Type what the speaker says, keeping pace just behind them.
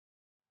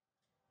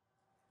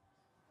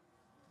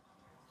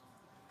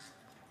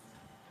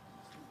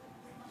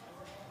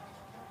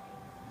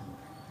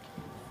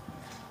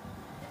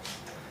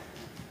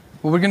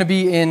Well, we're going to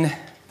be in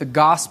the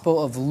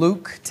Gospel of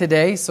Luke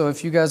today, so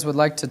if you guys would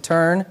like to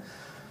turn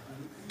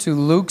to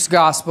Luke's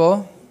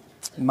Gospel,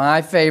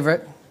 my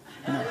favorite.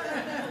 We're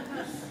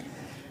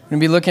going to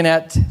be looking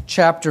at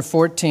chapter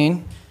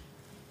 14.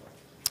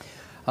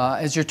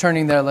 As you're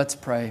turning there, let's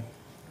pray.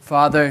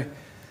 Father,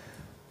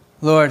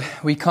 Lord,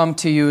 we come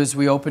to you as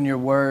we open your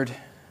word,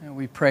 and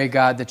we pray,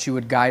 God, that you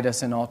would guide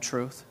us in all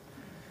truth.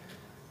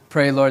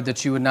 Pray, Lord,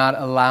 that you would not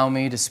allow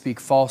me to speak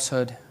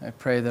falsehood. I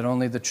pray that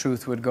only the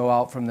truth would go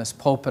out from this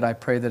pulpit. I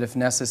pray that if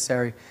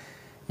necessary,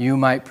 you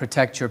might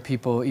protect your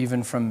people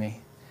even from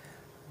me.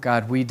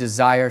 God, we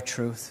desire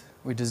truth.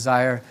 We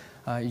desire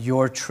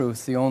your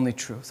truth, the only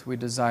truth. We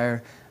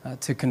desire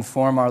to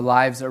conform our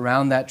lives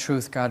around that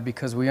truth, God,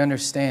 because we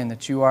understand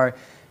that you are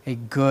a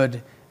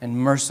good and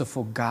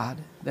merciful God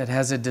that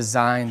has a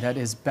design that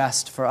is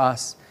best for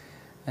us.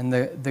 And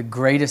the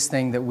greatest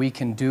thing that we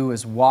can do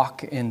is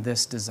walk in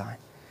this design.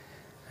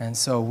 And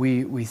so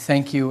we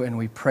thank you and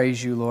we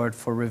praise you, Lord,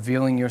 for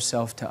revealing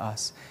yourself to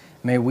us.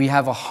 May we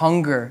have a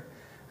hunger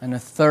and a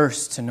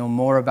thirst to know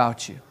more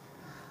about you,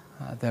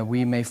 that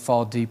we may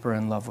fall deeper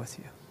in love with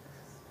you.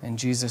 In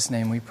Jesus'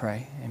 name we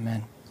pray.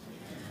 Amen.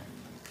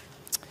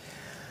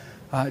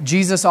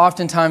 Jesus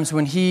oftentimes,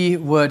 when he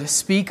would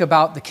speak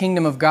about the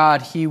kingdom of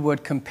God, he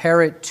would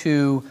compare it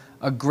to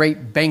a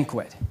great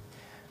banquet.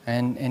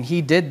 And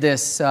he did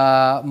this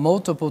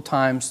multiple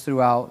times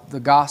throughout the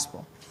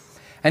gospel.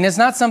 And it's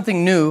not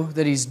something new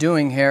that he's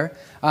doing here.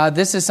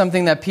 This is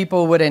something that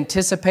people would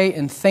anticipate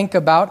and think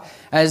about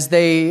as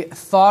they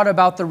thought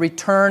about the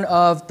return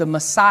of the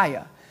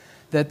Messiah.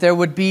 That there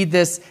would be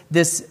this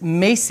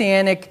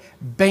messianic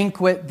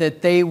banquet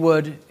that they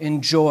would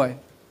enjoy.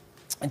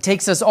 It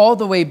takes us all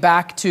the way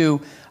back to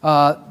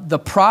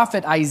the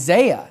prophet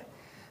Isaiah.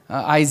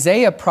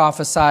 Isaiah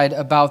prophesied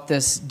about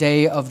this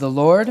day of the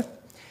Lord.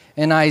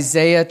 In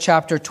Isaiah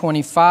chapter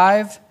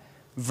 25,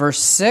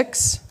 verse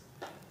 6,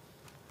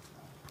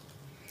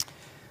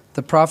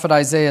 the prophet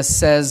Isaiah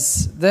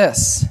says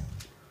this: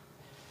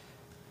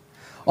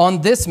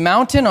 "On this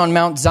mountain, on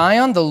Mount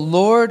Zion, the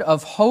Lord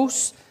of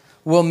hosts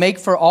will make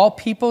for all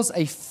peoples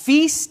a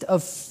feast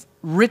of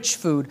rich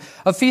food,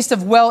 a feast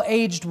of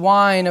well-aged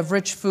wine, of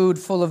rich food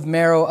full of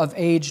marrow, of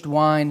aged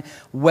wine,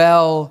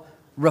 well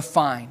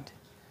refined."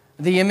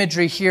 The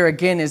imagery here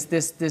again is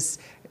this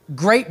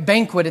great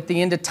banquet at the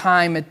end of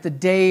time, at the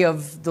day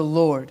of the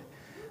Lord,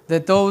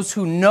 that those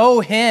who know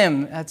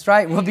him, that's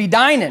right, will be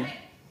dining.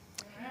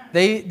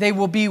 They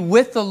will be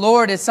with the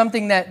Lord. It's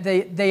something that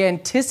they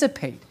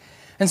anticipate.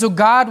 And so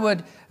God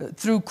would,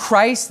 through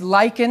Christ,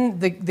 liken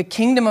the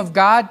kingdom of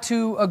God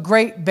to a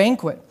great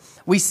banquet.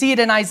 We see it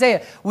in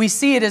Isaiah. We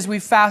see it as we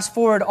fast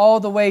forward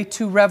all the way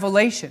to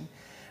Revelation,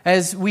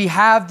 as we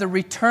have the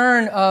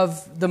return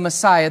of the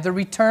Messiah, the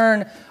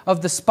return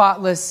of the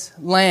spotless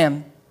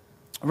Lamb.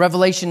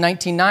 Revelation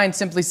 19:9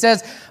 simply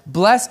says,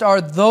 "Blessed are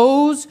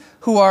those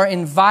who are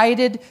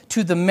invited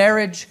to the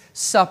marriage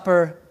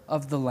supper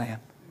of the Lamb,"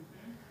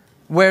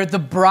 where the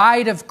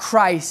bride of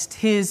Christ,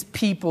 his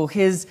people,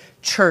 his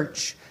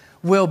church,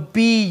 will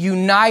be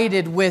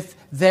united with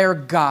their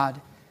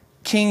God,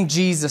 King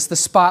Jesus, the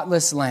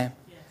spotless Lamb.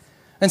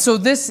 And so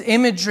this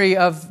imagery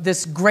of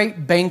this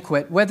great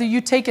banquet, whether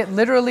you take it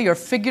literally or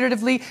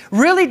figuratively,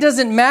 really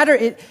doesn't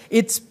matter.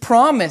 It's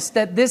promised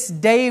that this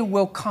day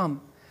will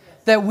come,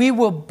 that we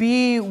will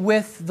be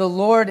with the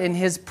Lord in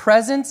his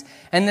presence.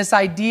 And this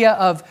idea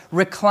of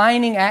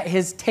reclining at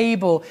his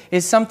table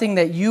is something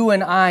that you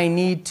and I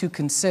need to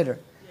consider.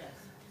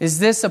 Is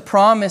this a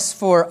promise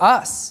for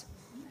us?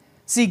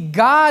 See,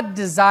 God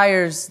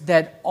desires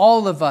that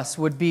all of us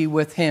would be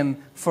with him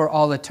for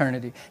all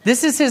eternity.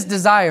 This is his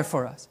desire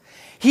for us.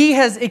 He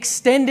has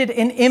extended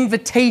an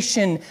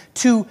invitation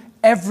to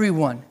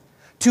everyone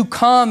to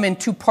come and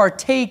to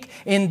partake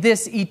in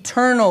this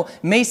eternal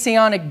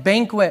messianic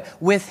banquet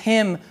with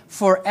him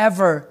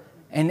forever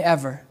and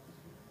ever.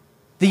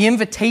 The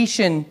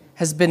invitation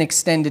has been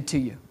extended to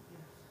you.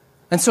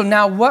 And so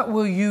now what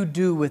will you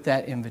do with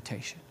that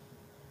invitation?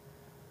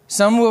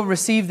 Some will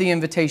receive the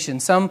invitation.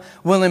 Some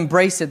will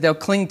embrace it. They'll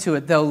cling to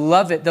it. They'll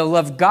love it. They'll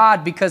love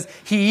God because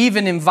he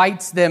even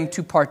invites them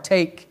to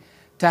partake,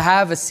 to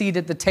have a seat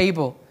at the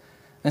table.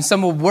 And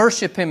some will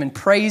worship him and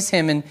praise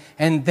him,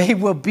 and they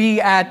will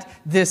be at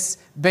this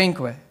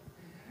banquet.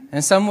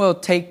 And some will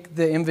take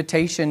the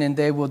invitation and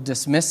they will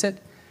dismiss it.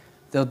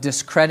 They'll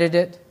discredit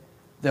it.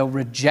 They'll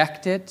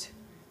reject it.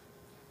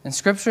 And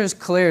Scripture is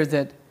clear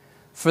that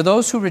for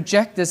those who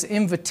reject this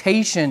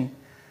invitation,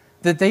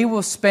 that they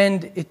will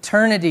spend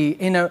eternity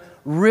in a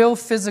real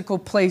physical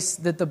place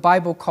that the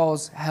Bible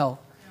calls hell,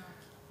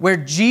 where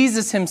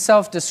Jesus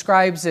himself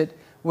describes it,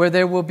 where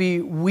there will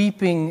be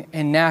weeping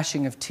and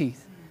gnashing of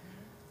teeth.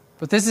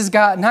 But this is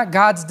not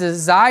God's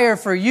desire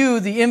for you.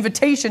 The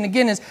invitation,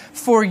 again, is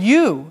for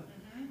you.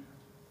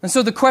 And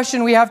so the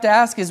question we have to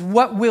ask is,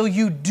 what will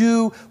you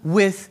do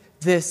with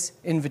this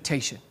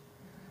invitation?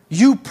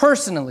 You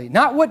personally.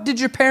 Not what did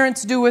your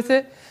parents do with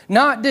it.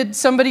 Not did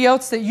somebody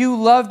else that you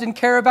loved and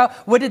care about,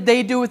 what did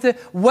they do with it?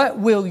 What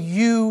will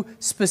you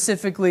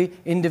specifically,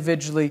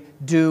 individually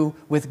do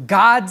with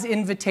God's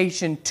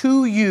invitation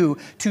to you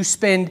to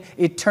spend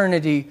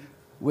eternity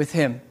with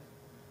Him?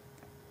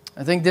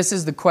 I think this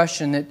is the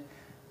question that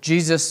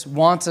Jesus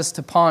wants us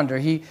to ponder.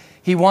 He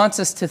wants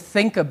us to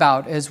think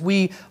about as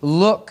we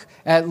look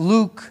at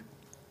Luke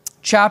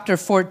chapter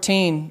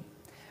 14,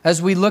 as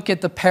we look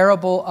at the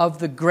parable of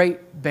the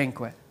great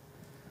banquet.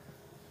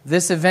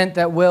 This event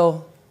that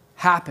will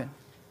happen,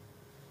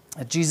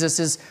 that Jesus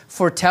is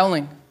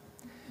foretelling.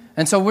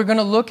 And so we're going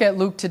to look at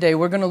Luke today.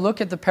 We're going to look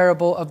at the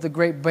parable of the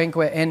great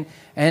banquet,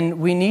 and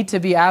we need to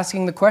be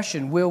asking the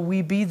question, will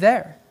we be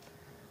there?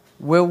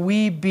 Will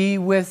we be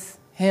with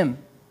Him?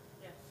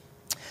 Yes.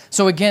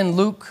 So again,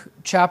 Luke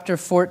chapter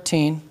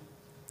 14,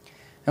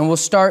 and we'll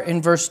start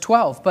in verse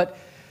 12. But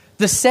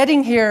the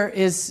setting here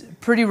is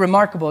pretty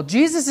remarkable.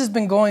 Jesus has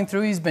been going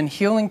through, He's been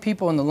healing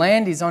people in the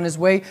land. He's on His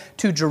way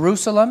to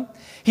Jerusalem.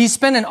 He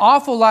spent an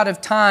awful lot of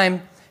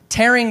time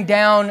tearing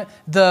down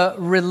the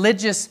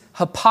religious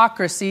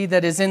hypocrisy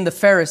that is in the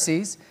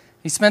Pharisees.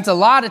 He spent a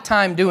lot of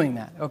time doing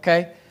that,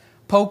 okay?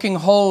 Poking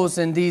holes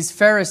in these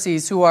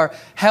Pharisees who are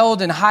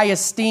held in high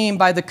esteem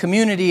by the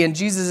community. And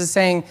Jesus is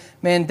saying,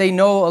 man, they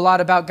know a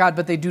lot about God,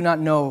 but they do not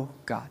know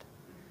God.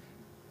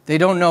 They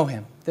don't know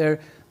Him. They're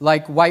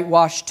like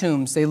whitewashed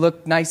tombs. They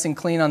look nice and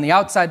clean on the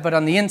outside, but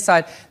on the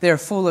inside, they're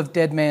full of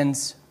dead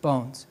man's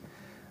bones.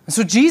 And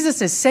so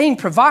Jesus is saying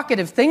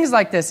provocative things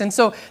like this. And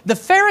so the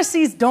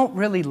Pharisees don't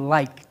really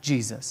like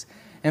Jesus.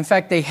 In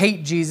fact, they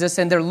hate Jesus,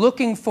 and they're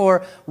looking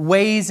for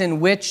ways in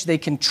which they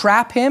can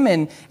trap Him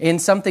in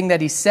something that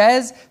He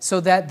says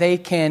so that they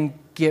can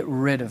get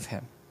rid of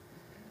Him.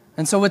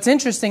 And so what's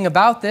interesting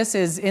about this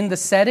is in the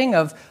setting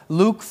of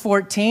Luke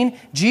 14,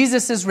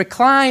 Jesus is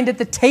reclined at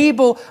the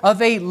table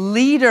of a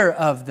leader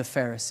of the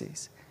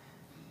Pharisees.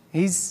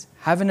 He's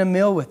having a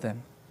meal with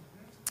them,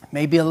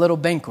 maybe a little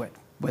banquet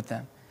with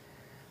them.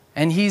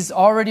 And He's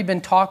already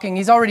been talking,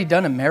 He's already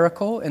done a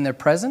miracle in their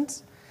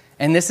presence.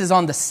 And this is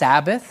on the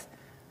Sabbath.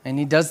 And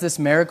He does this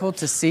miracle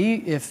to see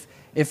if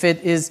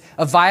it is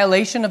a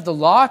violation of the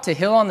law to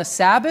heal on the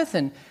Sabbath,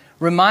 and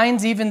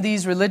reminds even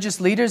these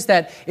religious leaders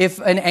that if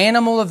an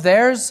animal of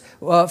theirs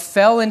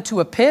fell into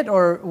a pit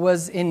or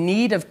was in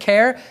need of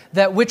care,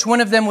 that which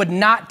one of them would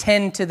not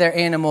tend to their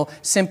animal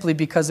simply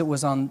because it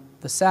was on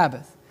the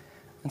Sabbath.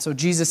 And so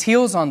Jesus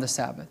heals on the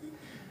Sabbath.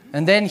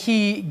 And then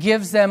He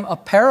gives them a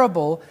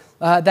parable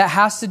that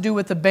has to do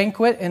with a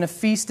banquet and a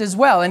feast as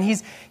well. And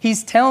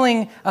he's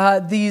telling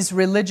these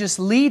religious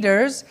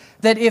leaders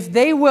that if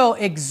they will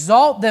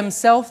exalt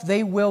themselves,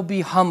 they will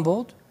be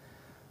humbled.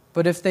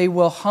 But if they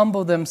will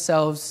humble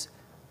themselves,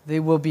 they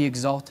will be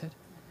exalted.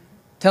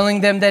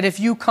 Telling them that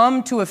if you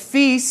come to a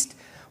feast,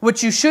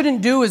 what you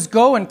shouldn't do is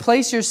go and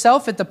place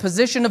yourself at the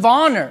position of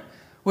honor,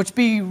 which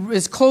be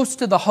as close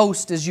to the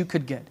host as you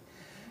could get.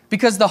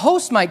 Because the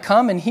host might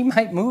come and he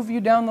might move you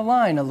down the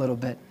line a little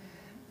bit.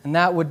 And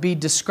that would be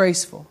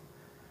disgraceful.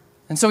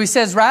 And so he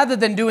says, rather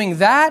than doing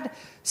that,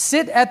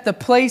 sit at the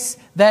place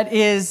that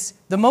is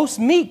the most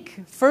meek,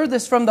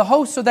 furthest from the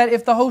host, so that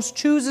if the host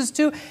chooses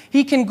to,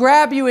 he can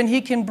grab you and he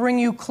can bring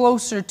you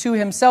closer to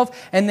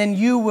himself, and then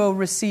you will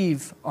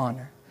receive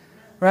honor.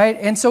 Right?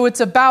 And so it's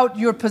about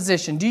your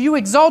position. Do you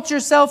exalt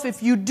yourself?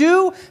 If you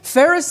do,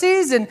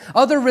 Pharisees and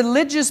other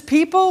religious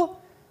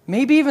people,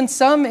 maybe even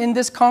some in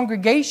this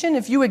congregation,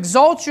 if you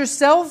exalt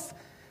yourself,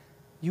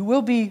 you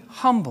will be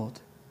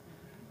humbled.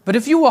 But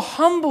if you will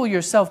humble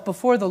yourself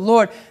before the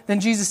Lord,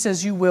 then Jesus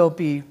says you will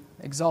be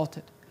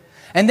exalted.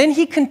 And then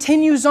he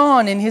continues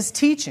on in his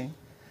teaching.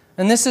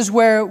 And this is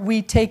where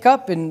we take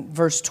up in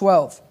verse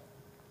 12.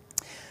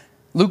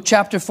 Luke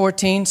chapter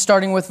 14,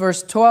 starting with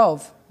verse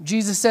 12.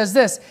 Jesus says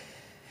this.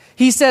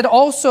 He said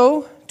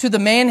also to the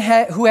man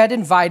who had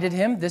invited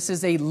him, this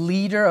is a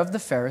leader of the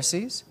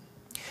Pharisees,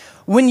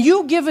 when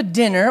you give a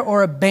dinner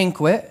or a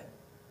banquet,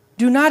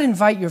 do not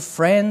invite your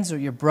friends or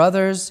your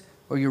brothers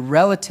or your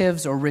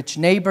relatives or rich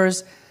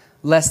neighbors,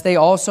 lest they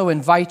also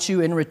invite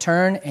you in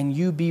return and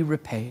you be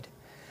repaid.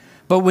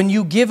 But when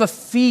you give a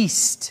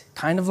feast,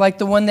 kind of like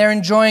the one they're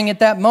enjoying at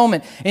that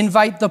moment,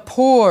 invite the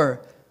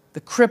poor,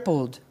 the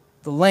crippled,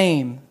 the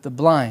lame, the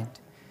blind,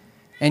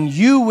 and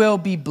you will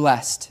be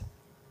blessed,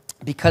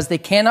 because they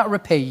cannot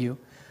repay you,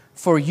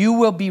 for you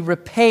will be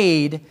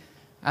repaid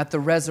at the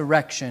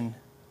resurrection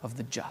of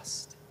the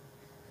just.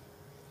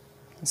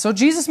 So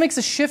Jesus makes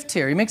a shift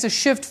here. He makes a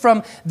shift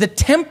from the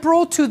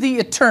temporal to the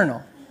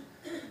eternal.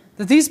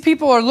 That these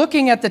people are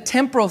looking at the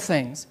temporal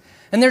things,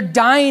 and they're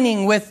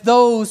dining with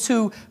those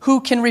who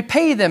can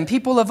repay them,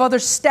 people of other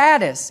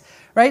status.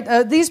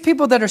 Right? These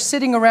people that are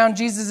sitting around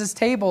Jesus'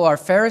 table are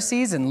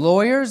Pharisees and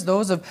lawyers,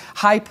 those of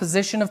high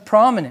position of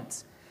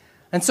prominence.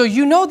 And so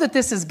you know that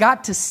this has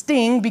got to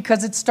sting,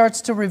 because it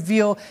starts to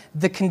reveal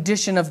the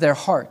condition of their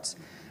hearts.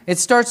 It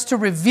starts to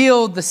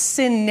reveal the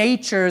sin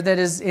nature that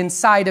is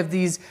inside of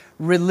these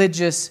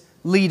religious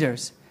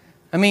leaders.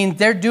 I mean,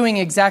 they're doing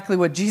exactly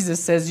what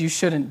Jesus says you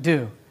shouldn't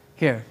do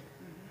here.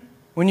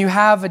 when you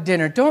have a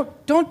dinner,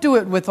 don't do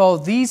it with all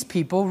these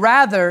people.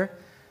 Rather,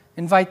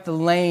 invite the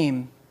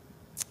lame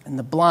and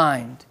the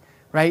blind,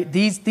 right?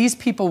 These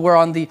people were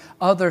on the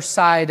other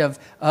side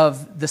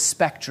of the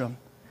spectrum.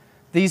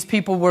 These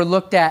people were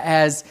looked at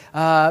as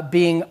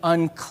being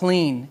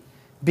unclean,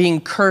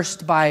 being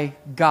cursed by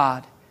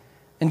God.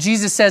 And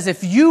Jesus says,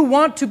 if you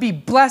want to be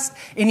blessed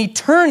in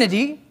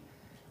eternity,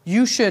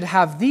 you should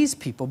have these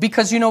people.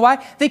 Because you know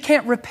why? They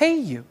can't repay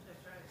you.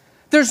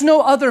 There's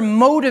no other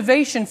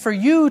motivation for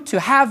you to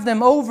have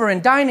them over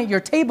and dine at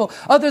your table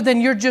other than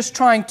you're just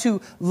trying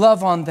to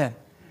love on them.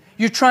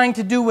 You're trying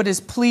to do what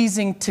is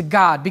pleasing to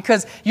God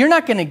because you're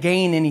not going to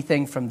gain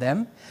anything from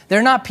them.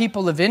 They're not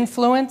people of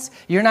influence.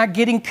 You're not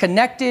getting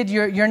connected.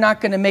 You're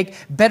not going to make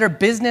better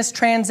business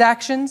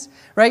transactions,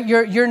 right?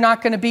 You're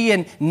not going to be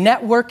in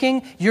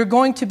networking. You're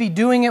going to be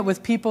doing it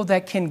with people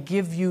that can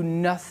give you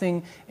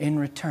nothing in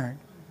return.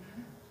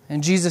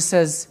 And Jesus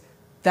says,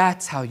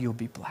 that's how you'll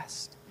be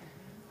blessed.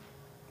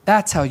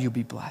 That's how you'll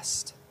be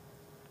blessed.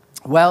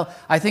 Well,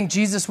 I think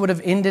Jesus would have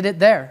ended it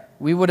there.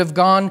 We would have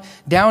gone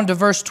down to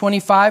verse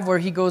 25 where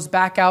he goes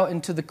back out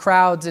into the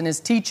crowds in his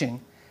teaching.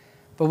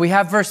 But we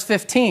have verse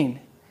 15.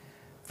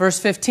 Verse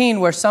 15,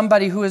 where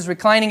somebody who is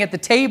reclining at the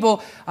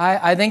table,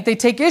 I think they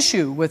take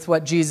issue with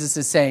what Jesus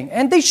is saying.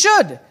 And they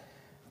should,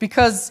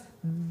 because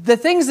the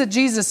things that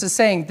Jesus is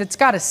saying, that's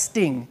got a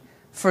sting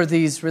for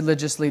these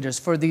religious leaders,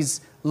 for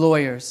these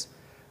lawyers.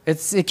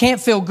 It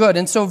can't feel good.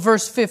 And so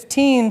verse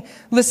 15,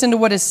 listen to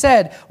what is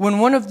said. When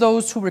one of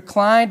those who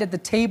reclined at the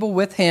table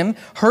with him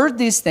heard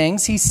these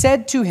things, he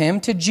said to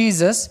him, to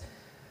Jesus,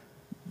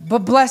 but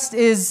blessed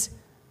is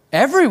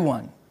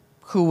everyone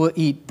who will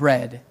eat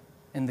bread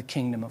in the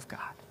kingdom of God.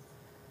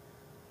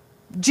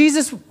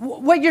 Jesus,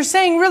 what you're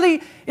saying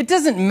really, it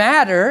doesn't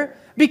matter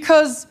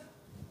because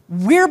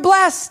we're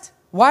blessed.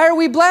 Why are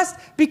we blessed?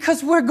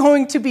 Because we're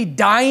going to be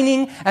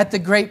dining at the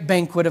great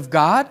banquet of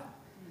God.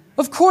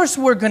 Of course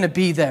we're going to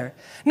be there.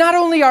 Not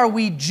only are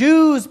we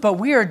Jews, but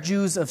we are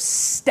Jews of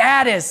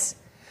status.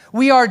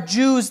 We are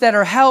Jews that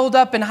are held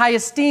up in high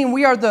esteem.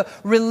 We are the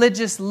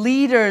religious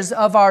leaders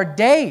of our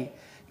day.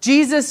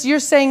 Jesus, you're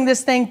saying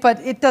this thing, but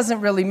it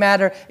doesn't really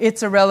matter.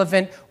 It's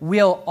irrelevant.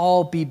 We'll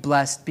all be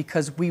blessed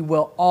because we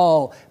will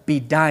all be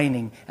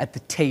dining at the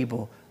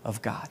table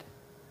of God.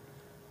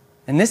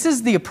 And this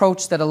is the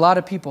approach that a lot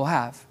of people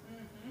have.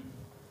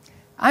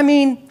 I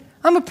mean,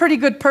 I'm a pretty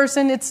good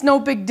person. It's no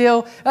big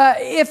deal.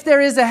 If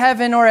there is a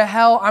heaven or a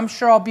hell, I'm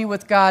sure I'll be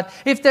with God.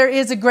 If there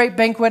is a great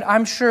banquet,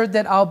 I'm sure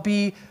that I'll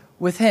be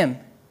with him.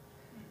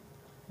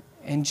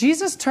 And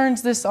Jesus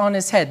turns this on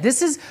his head.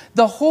 This is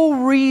the whole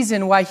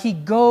reason why he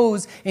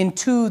goes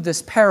into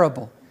this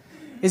parable,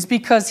 is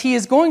because he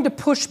is going to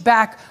push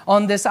back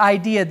on this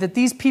idea that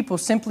these people,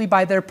 simply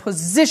by their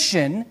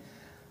position,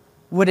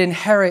 would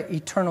inherit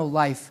eternal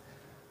life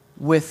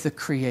with the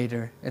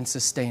Creator and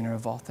Sustainer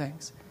of all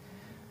things.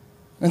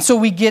 And so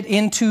we get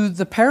into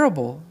the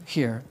parable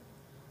here.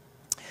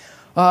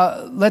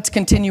 Let's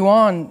continue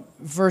on.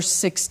 Verse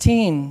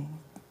 16,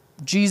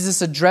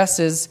 Jesus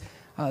addresses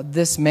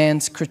this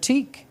man's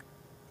critique.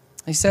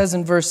 He says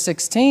in verse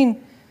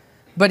 16,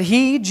 but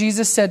he,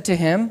 Jesus, said to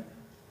him,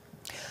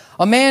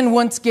 a man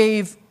once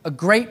gave a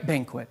great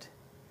banquet,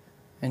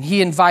 and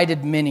he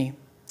invited many.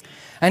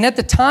 And at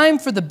the time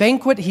for the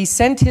banquet, he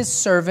sent his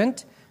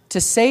servant to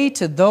say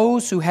to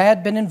those who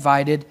had been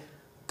invited,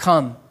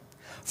 come,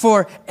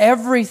 for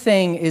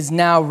everything is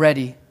now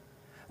ready.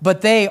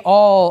 But they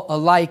all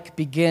alike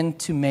begin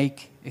to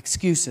make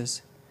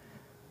excuses.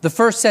 The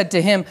first said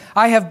to him,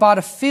 I have bought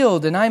a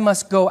field and I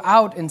must go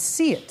out and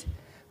see it.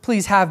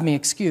 Please have me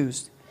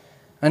excused.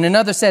 And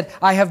another said,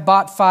 I have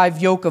bought 5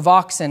 yoke of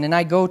oxen and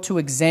I go to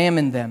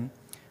examine them.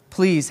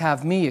 Please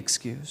have me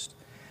excused.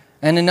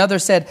 And another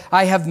said,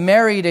 I have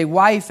married a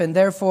wife and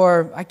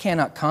therefore I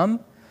cannot come.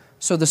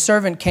 So the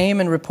servant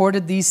came and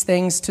reported these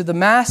things to the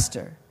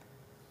master.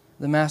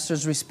 The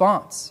master's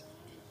response.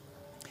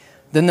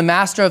 Then the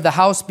master of the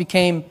house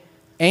became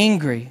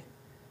angry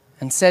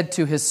and said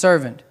to his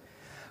servant,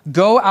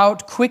 go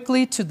out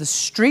quickly to the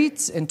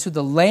streets and to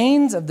the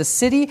lanes of the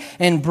city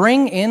and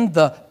bring in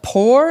the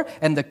poor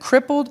and the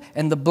crippled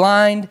and the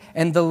blind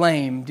and the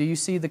lame. Do you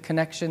see the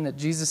connection that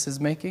Jesus is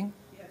making?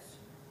 Yes.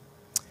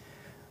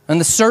 And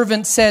the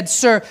servant said,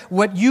 sir,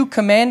 what you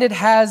commanded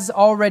has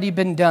already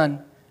been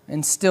done,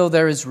 and still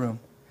there is room.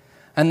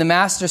 And the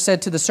master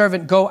said to the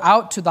servant, go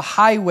out to the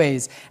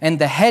highways and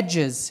the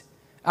hedges,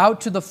 out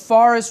to the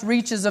farthest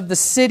reaches of the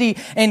city,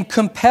 and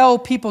compel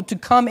people to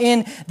come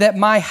in that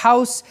my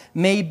house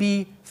may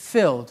be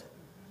filled.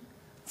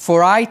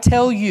 For I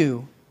tell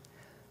you,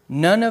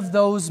 none of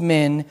those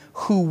men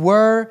who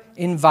were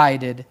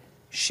invited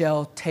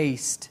shall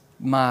taste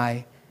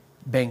my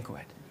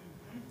banquet.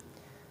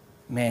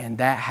 Man,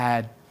 that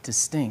had to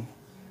sting.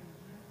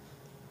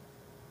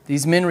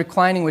 These men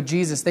reclining with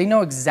Jesus, they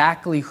know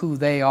exactly who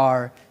they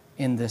are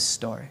in this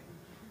story.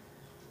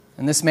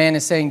 And this man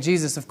is saying,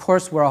 Jesus, of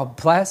course we're all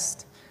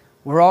blessed.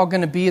 We're all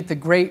going to be at the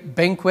great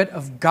banquet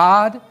of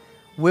God.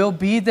 We'll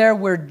be there.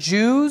 We're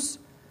Jews.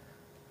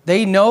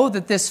 They know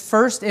that this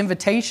first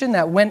invitation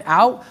that went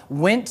out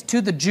went to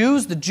the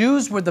Jews. The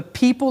Jews were the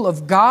people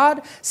of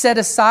God, set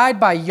aside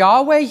by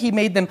Yahweh. He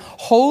made them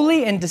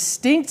holy and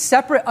distinct,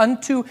 separate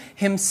unto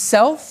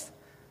himself.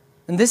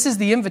 And this is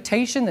the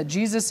invitation that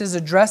Jesus is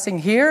addressing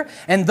here.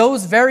 And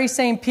those very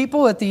same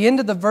people, at the end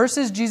of the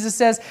verses, Jesus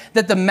says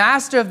that the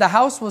master of the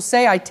house will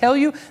say, I tell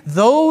you,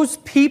 those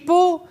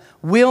people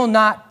will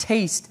not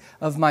taste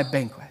of my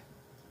banquet.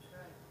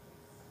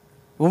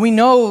 Well, we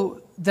know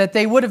that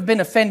they would have been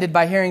offended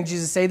by hearing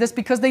Jesus say this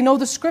because they know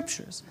the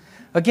scriptures.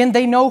 Again,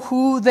 they know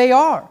who they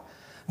are.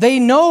 They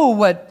know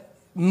what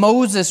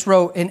Moses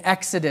wrote in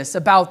Exodus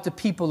about the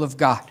people of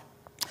God.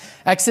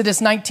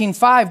 Exodus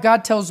 19:5,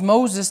 God tells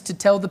Moses to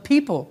tell the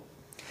people,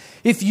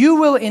 if you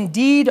will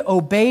indeed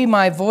obey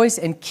my voice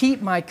and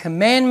keep my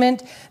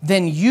commandment,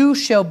 then you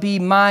shall be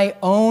my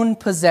own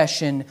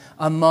possession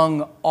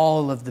among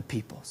all of the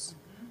peoples.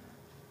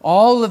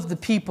 All of the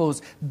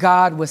peoples,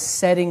 God was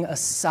setting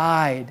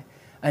aside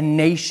a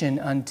nation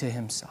unto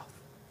himself.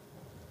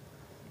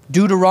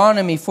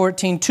 Deuteronomy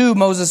 14:2,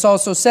 Moses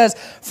also says,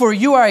 for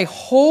you are a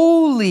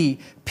holy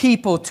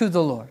people to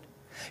the Lord.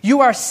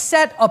 You are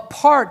set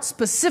apart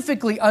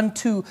specifically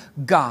unto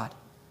God.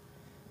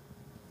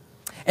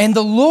 And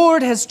the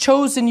Lord has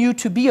chosen you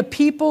to be a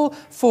people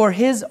for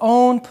his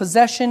own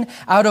possession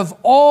out of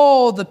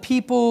all the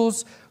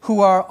peoples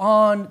who are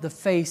on the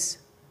face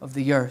of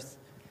the earth.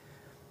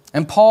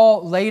 And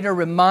Paul later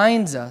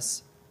reminds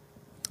us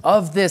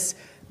of this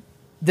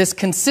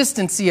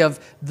consistency of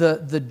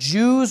the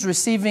Jews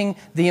receiving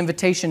the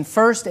invitation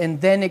first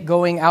and then it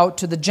going out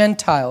to the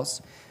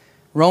Gentiles.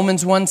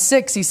 Romans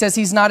 1:6, he says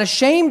he's not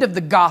ashamed of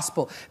the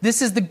gospel. This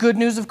is the good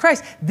news of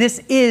Christ. This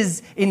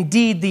is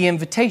indeed the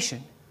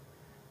invitation.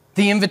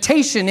 The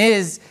invitation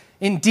is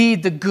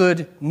indeed the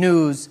good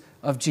news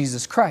of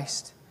Jesus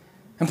Christ.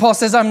 And Paul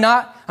says, I'm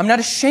not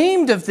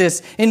ashamed of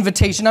this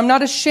invitation. I'm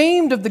not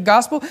ashamed of the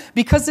gospel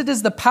because it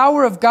is the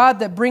power of God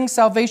that brings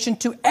salvation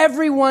to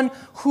everyone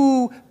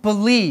who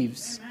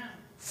believes. Amen.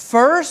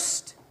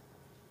 First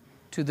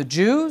to the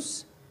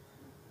Jews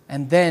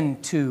and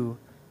then to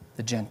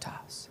the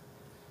Gentiles.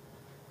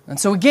 And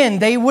so again,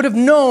 they would have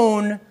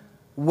known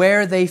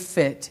where they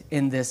fit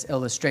in this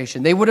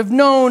illustration. They would have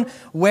known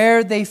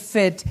where they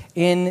fit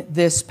in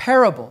this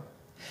parable.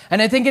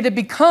 And I think it had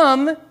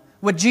become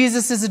what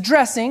Jesus is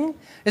addressing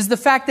is the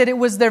fact that it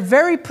was their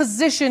very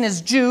position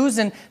as Jews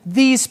and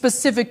these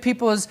specific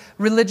people as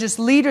religious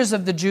leaders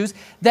of the Jews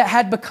that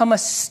had become a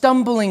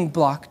stumbling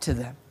block to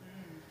them.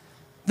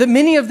 That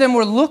many of them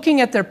were looking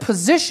at their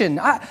position.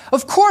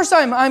 Of course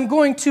I'm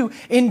going to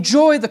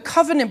enjoy the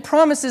covenant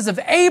promises of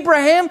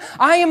Abraham.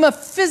 I am a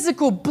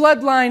physical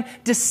bloodline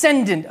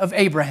descendant of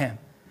Abraham.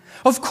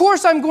 Of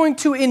course I'm going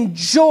to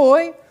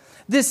enjoy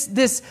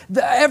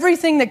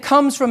everything that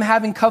comes from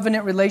having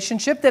covenant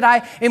relationship, that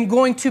I am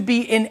going to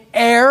be an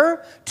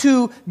heir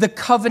to the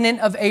covenant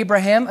of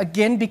Abraham,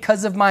 again,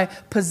 because of my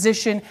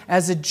position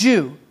as a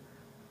Jew.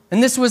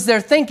 And this was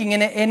their thinking,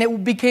 and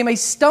it became a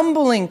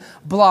stumbling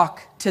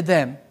block to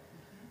them.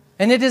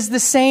 And it is the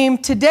same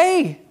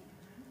today,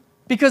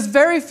 because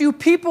very few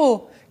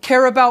people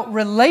care about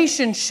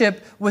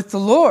relationship with the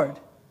Lord.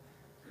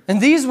 And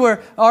these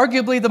were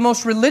arguably the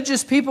most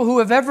religious people who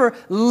have ever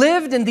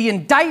lived, and the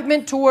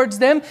indictment towards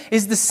them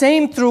is the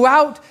same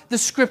throughout the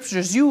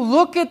scriptures. You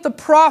look at the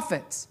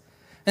prophets,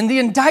 and the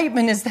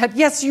indictment is that,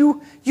 yes,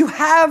 you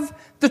have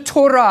the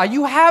Torah,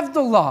 you have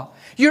the law.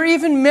 You're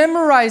even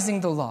memorizing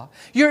the law.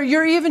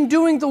 You're even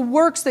doing the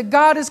works that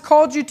God has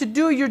called you to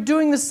do. You're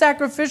doing the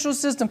sacrificial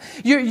system.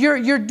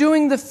 You're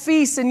doing the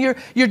feasts, and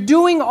you're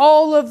doing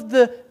all of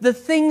the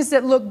things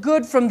that look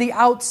good from the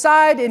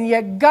outside, and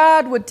yet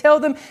God would tell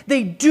them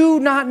they do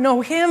not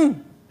know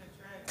Him.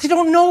 They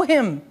don't know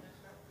Him.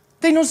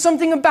 They know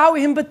something about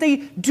Him, but they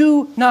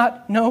do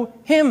not know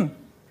Him.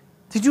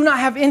 They do not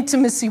have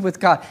intimacy with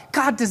God.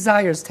 God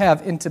desires to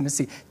have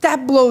intimacy.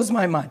 That blows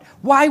my mind.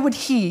 Why would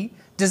He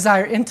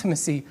desire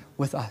intimacy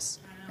with us?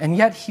 And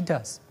yet He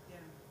does.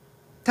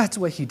 That's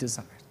what He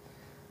desires.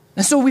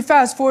 And so we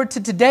fast forward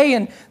to today,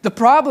 and the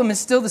problem is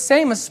still the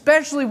same,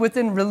 especially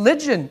within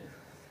religion.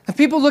 If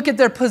people look at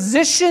their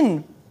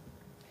position,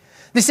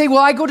 they say, well,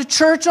 I go to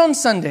church on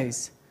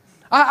Sundays.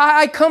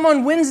 I come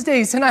on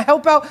Wednesdays and I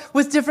help out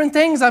with different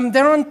things. I'm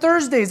there on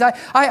Thursdays.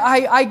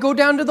 I go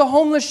down to the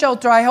homeless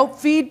shelter. I help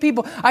feed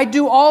people. I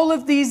do all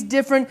of these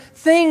different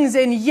things,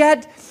 and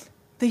yet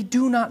they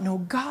do not know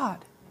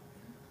God.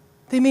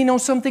 They may know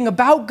something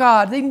about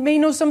God. They may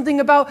know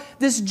something about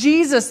this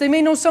Jesus. They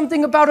may know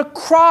something about a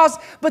cross,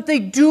 but they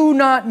do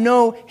not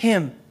know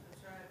Him.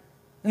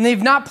 And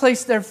they've not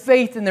placed their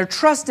faith and their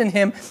trust in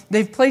Him.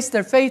 They've placed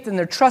their faith and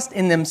their trust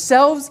in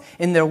themselves,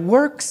 in their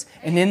works,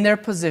 and in their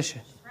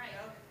position.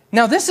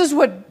 Now, this is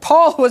what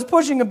Paul was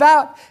pushing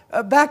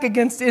back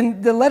against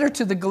in the letter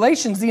to the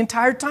Galatians the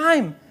entire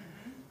time.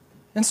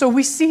 And so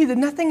we see that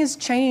nothing has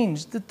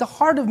changed, that the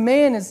heart of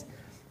man is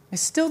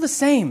still the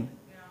same.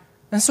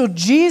 And so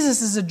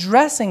Jesus is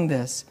addressing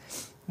this,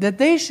 that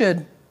they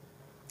should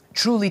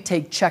truly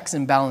take checks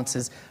and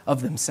balances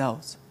of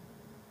themselves.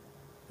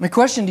 My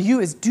question to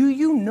you is, do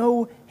you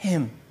know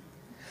him?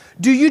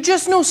 Do you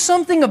just know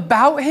something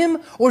about him,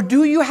 or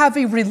do you have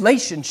a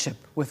relationship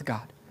with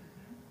God?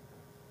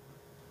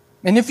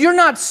 And if you're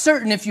not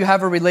certain if you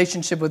have a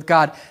relationship with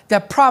God,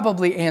 that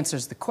probably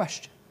answers the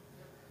question.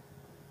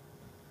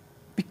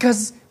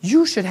 Because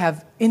you should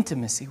have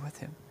intimacy with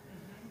him.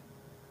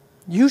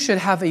 You should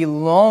have a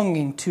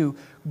longing to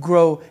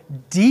grow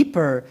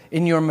deeper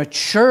in your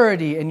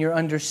maturity, in your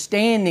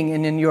understanding,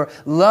 and in your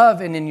love,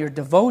 and in your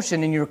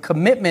devotion, and your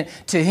commitment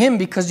to him,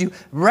 because you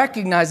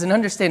recognize and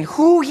understand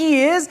who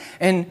he is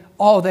and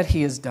all that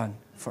he has done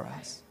for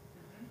us.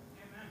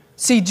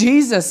 See,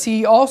 Jesus,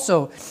 he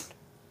also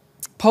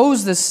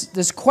posed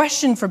this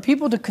question for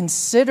people to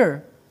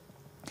consider.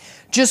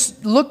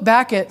 Just look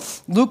back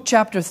at Luke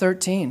chapter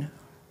 13.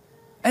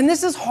 And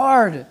this is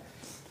hard.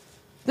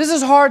 This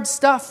is hard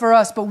stuff for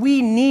us, but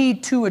we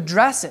need to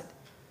address it.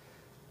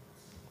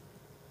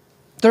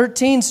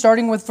 13,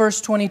 starting with verse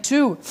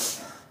 22.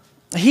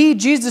 He,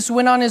 Jesus,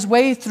 went on his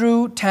way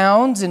through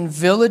towns and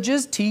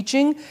villages,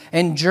 teaching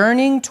and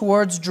journeying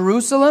towards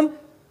Jerusalem.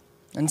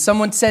 And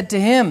someone said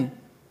to him,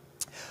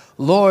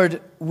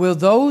 Lord, will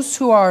those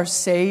who are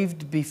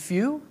saved be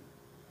few?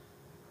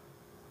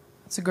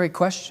 That's a great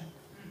question.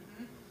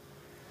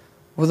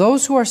 Will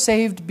those who are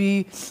saved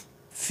be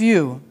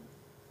few?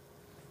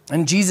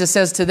 And Jesus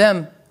says to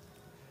them,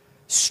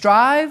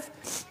 strive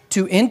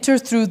to enter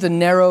through the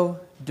narrow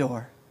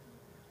door.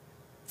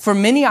 For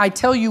many, I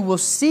tell you, will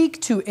seek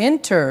to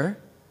enter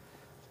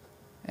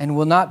and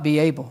will not be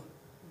able.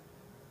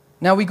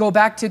 Now we go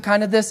back to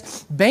kind of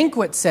this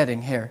banquet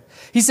setting here.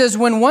 He says,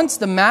 when once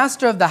the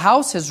master of the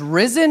house has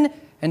risen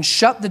and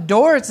shut the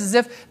door, it's as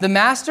if the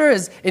master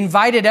has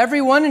invited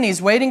everyone and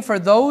he's waiting for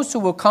those who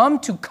will come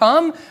to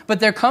come.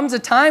 But there comes a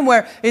time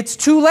where it's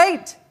too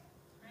late.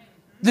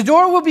 The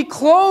door will be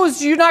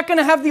closed. You're not going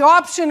to have the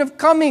option of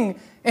coming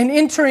and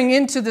entering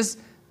into this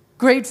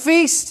great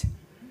feast.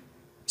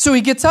 So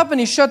he gets up and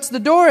he shuts the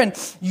door, and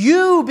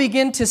you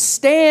begin to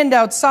stand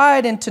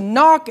outside and to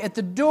knock at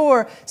the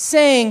door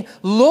saying,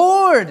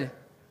 Lord.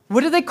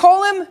 What do they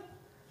call him?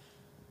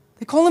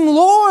 They call him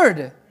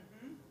Lord.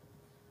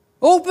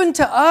 Open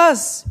to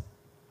us.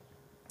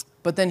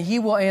 But then he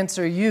will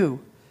answer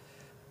you,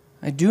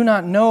 I do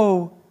not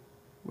know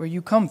where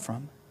you come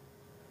from.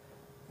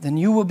 Then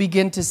you will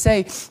begin to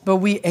say, but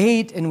we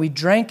ate and we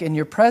drank in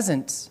your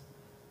presence,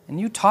 and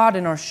you taught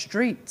in our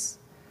streets.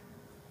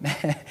 Man,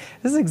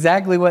 this is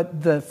exactly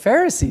what the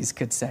Pharisees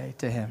could say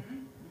to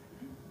him.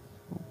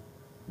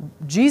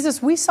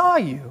 Jesus, we saw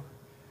you.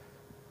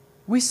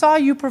 We saw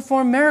you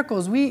perform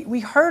miracles. We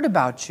heard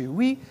about you.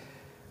 We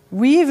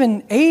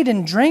even ate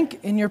and drank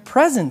in your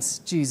presence,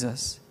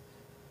 Jesus.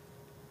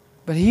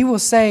 But he will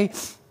say,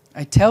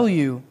 I tell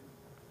you,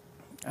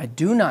 I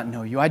do not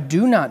know you. I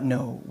do not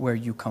know where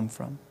you come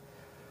from.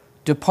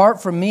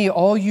 Depart from me,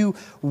 all you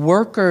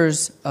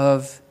workers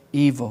of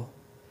evil.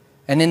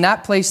 And in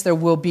that place there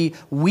will be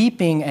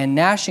weeping and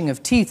gnashing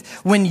of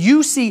teeth. When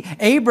you see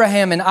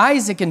Abraham and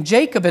Isaac and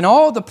Jacob and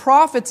all the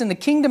prophets in the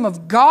kingdom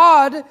of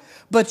God,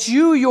 but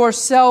you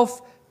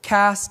yourself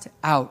cast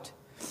out.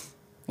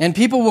 And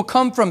people will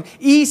come from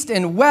east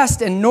and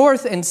west and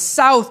north and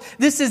south.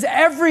 This is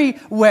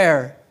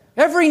everywhere.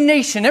 Every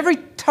nation, every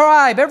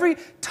tribe, every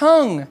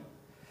tongue.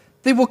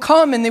 They will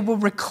come and they will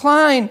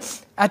recline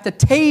at the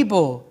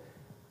table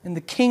in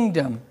the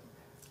kingdom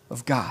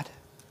of God.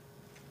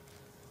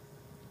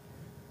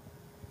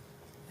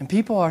 And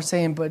people are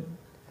saying, but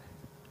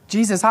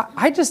Jesus,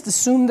 I just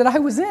assumed that I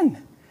was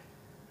in.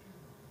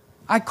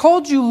 I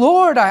called you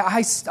Lord.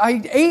 I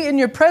ate in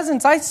your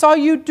presence. I saw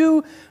you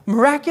do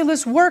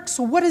miraculous works.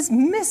 So what is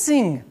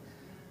missing?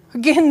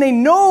 Again, they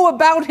know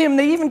about him.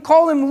 They even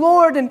call him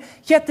Lord, and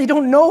yet they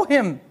don't know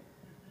him.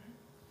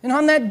 And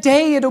on that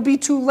day, it'll be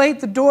too late.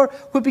 The door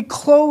will be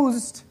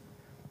closed.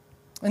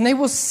 And they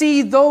will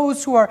see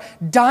those who are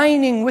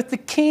dining with the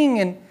King,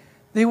 and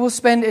they will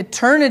spend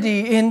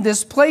eternity in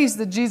this place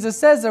that Jesus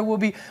says there will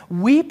be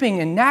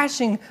weeping and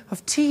gnashing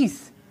of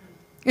teeth.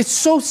 It's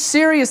so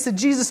serious that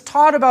Jesus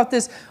taught about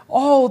this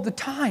all the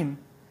time.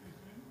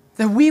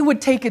 That we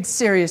would take it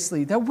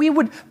seriously. That we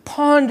would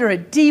ponder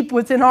it deep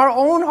within our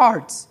own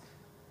hearts.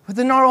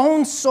 Within our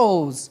own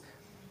souls.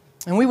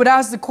 And we would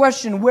ask the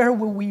question, where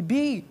will we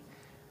be?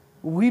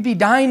 Will we be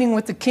dining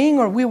with the King,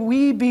 or will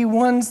we be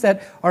ones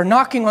that are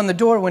knocking on the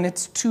door when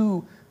it's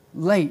too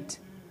late?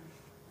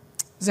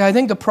 See, I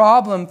think the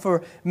problem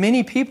for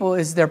many people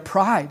is their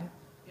pride.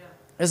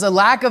 There's a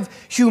lack of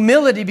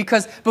humility,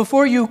 because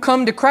before you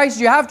come to Christ,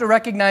 you have to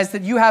recognize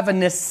that you have a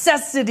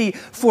necessity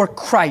for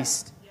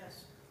Christ.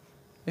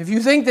 If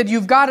you think that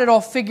you've got it all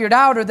figured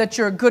out, or that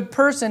you're a good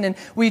person, and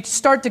we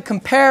start to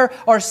compare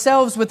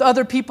ourselves with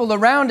other people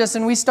around us,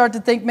 and we start to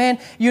think, man,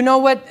 you know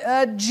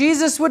what?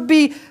 Jesus would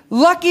be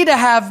lucky to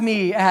have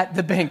me at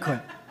the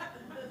banquet.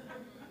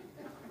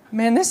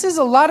 Man, this is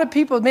a lot of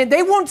people. Man,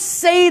 they won't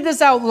say this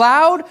out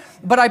loud,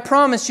 but I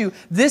promise you,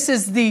 this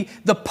is the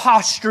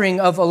posturing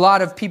of a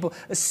lot of people,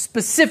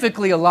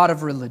 specifically a lot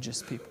of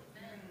religious people.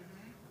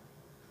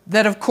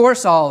 That, of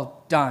course,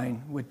 I'll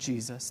dine with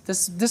Jesus.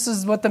 This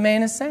is what the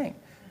man is saying.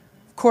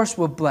 Of course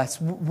we'll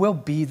bless. We'll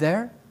be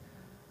there.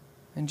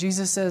 And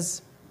Jesus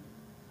says,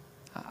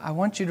 I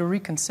want you to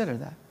reconsider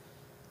that.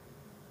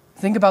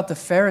 Think about the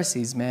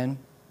Pharisees, man.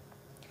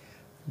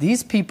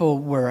 These people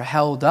were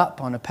held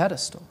up on a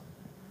pedestal.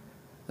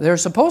 They're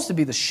supposed to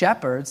be the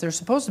shepherds. They're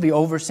supposed to be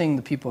overseeing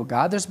the people of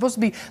God. They're supposed to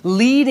be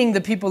leading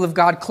the people of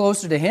God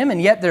closer to Him, and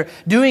yet they're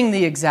doing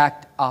the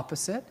exact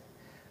opposite.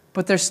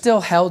 But they're still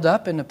held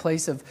up in a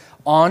place of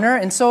honor.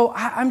 And so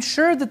I'm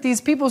sure that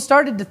these people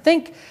started to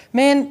think,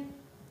 man,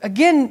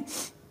 again,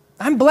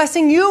 I'm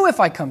blessing you if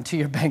I come to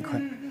your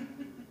banquet.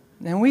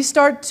 And we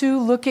start to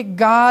look at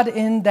God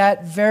in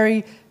that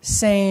very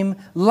same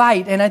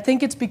light. And I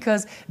think it's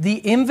because the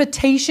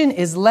invitation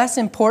is less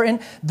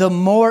important the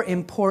more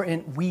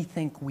important we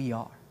think we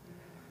are.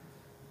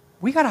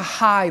 We got a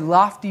high,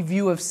 lofty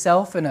view of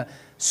self and a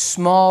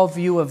small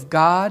view of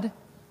God.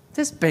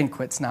 This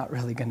banquet's not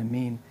really going to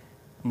mean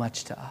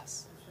much to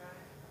us.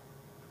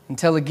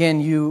 Until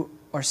again, you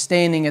are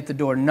standing at the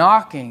door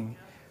knocking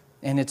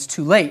and it's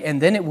too late.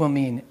 And then it will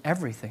mean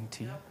everything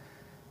to you.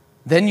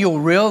 Then you'll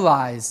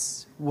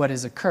realize what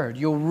has occurred.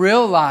 You'll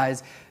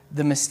realize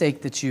the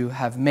mistake that you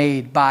have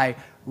made by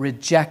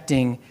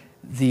rejecting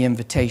the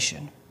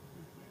invitation.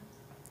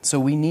 So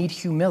we need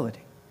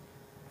humility.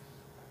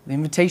 The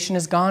invitation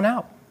has gone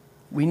out.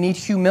 We need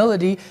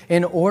humility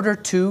in order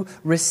to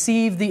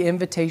receive the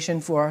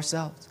invitation for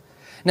ourselves.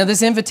 Now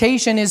this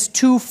invitation is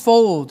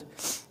twofold.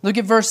 Look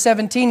at verse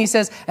 17. He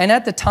says, and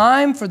at the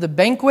time for the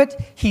banquet,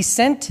 he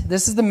sent,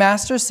 this is the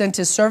master, sent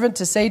his servant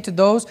to say to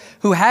those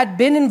who had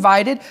been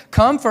invited,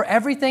 come, for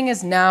everything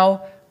is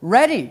now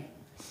ready.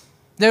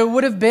 There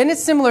would have been,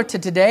 it's similar to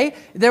today,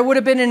 there would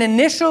have been an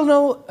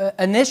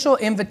initial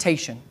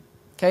invitation.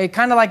 Okay,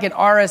 kind of like an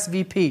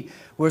RSVP.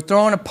 We're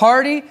throwing a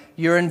party,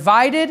 you're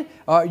invited,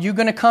 are you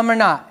going to come or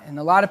not? And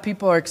a lot of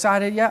people are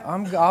excited, yeah,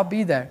 I'll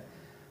be there.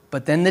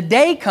 But then the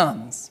day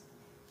comes,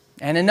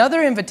 and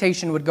another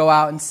invitation would go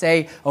out and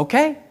say,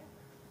 okay,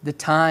 the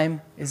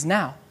time is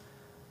now.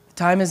 The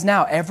time is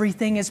now.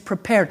 Everything is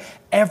prepared.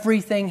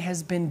 Everything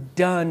has been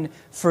done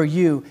for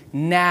you.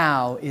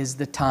 Now is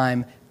the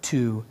time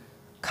to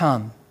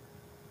come.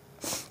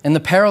 And the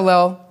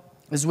parallel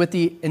is with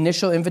the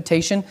initial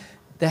invitation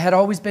that had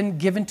always been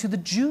given to the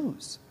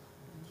Jews.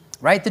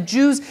 Right? The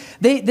Jews,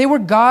 they were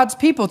God's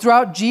people.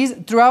 Throughout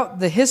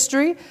the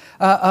history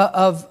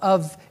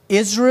of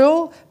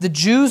Israel, the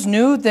Jews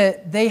knew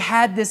that they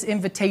had this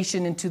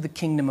invitation into the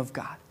kingdom of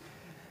God.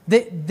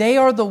 They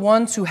are the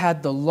ones who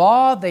had the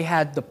law, they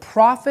had the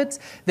prophets,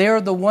 they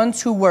are the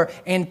ones who were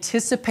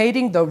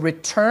anticipating the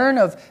return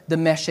of the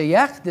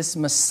Mashiach, this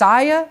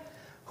Messiah,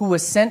 who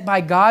was sent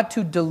by God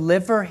to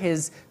deliver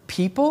His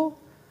people.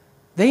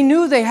 They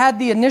knew they had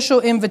the initial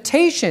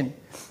invitation.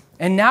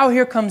 And now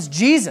here comes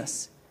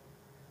Jesus.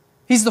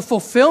 He's the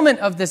fulfillment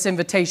of this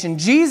invitation.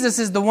 Jesus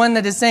is the one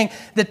that is saying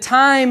the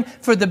time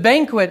for the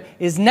banquet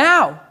is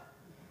now.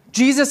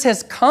 Jesus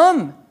has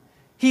come.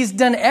 He's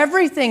done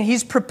everything.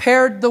 He's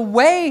prepared the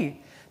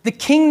way. The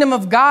kingdom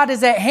of God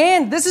is at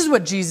hand. This is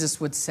what Jesus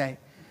would say.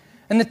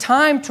 And the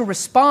time to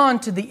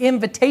respond to the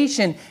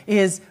invitation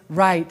is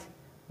right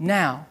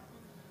now.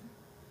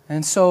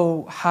 And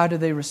so how do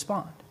they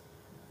respond?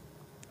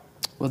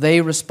 Well, they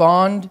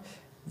respond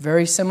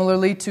very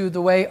similarly to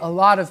the way a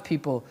lot of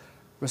people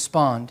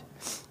respond.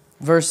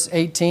 Verse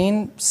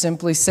 18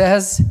 simply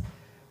says,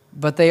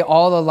 but they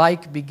all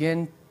alike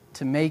begin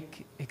to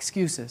make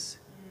excuses.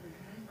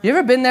 You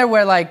ever been there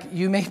where like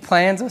you make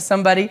plans with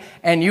somebody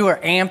and you were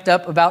amped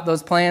up about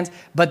those plans,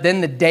 but then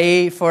the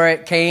day for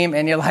it came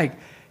and you're like,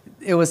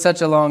 it was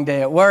such a long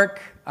day at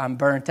work, I'm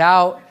burnt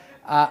out,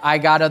 I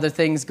got other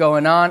things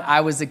going on,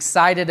 I was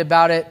excited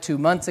about it 2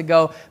 months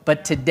ago,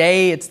 but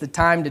today it's the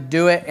time to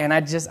do it and I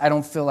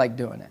don't feel like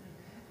doing it.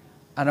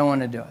 I don't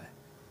want to do it.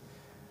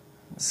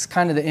 This is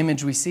kind of the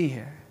image we see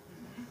here.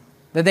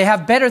 That they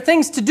have better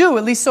things to do,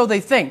 at least so they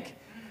think.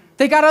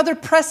 They got other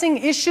pressing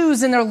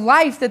issues in their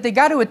life that they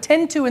got to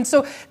attend to. And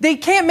so they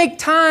can't make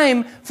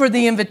time for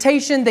the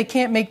invitation. They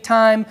can't make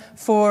time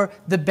for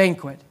the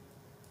banquet.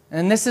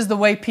 And this is the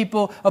way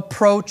people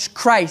approach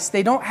Christ.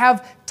 They don't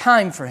have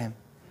time for Him.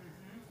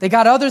 They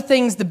got other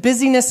things. The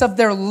busyness of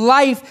their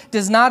life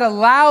does not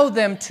allow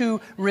them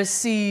to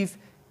receive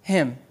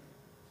Him.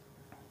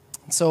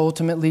 And so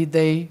ultimately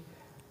they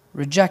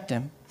reject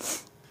Him.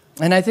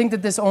 And I think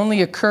that this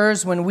only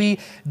occurs when we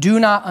do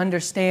not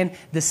understand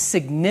the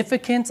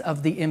significance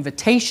of the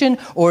invitation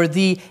or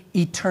the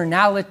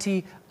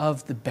eternality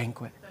of the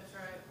banquet. That's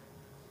right.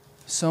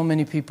 So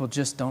many people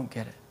just don't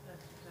get it. That's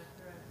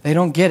exactly right. They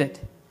don't get it.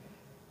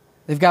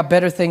 They've got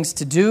better things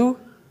to do.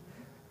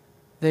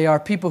 They are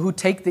people who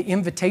take the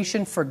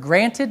invitation for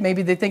granted.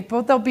 Maybe they think,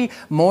 well, there'll be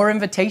more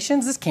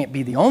invitations. This can't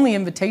be the only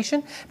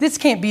invitation. This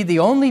can't be the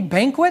only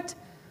banquet.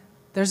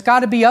 There's got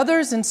to be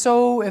others, and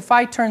so if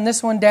I turn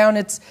this one down,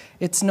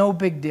 it's no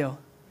big deal.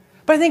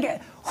 But I think,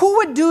 who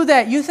would do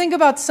that? You think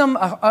about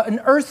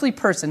an earthly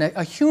person,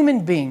 a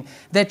human being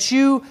that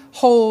you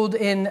hold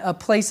in a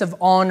place of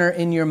honor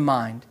in your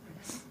mind.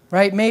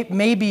 right?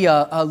 Maybe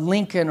a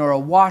Lincoln or a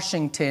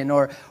Washington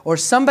or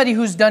somebody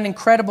who's done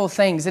incredible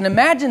things. And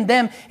imagine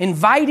them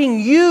inviting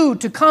you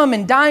to come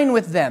and dine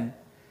with them.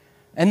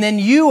 And then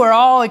you are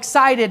all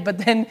excited, but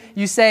then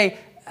you say,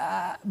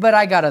 but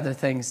I got other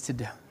things to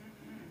do.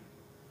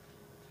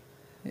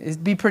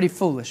 It'd be pretty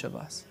foolish of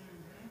us.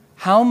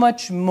 How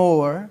much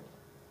more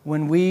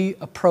when we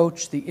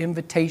approach the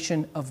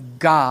invitation of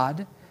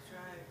God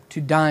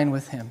to dine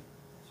with Him?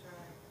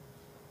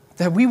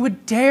 That we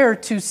would dare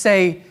to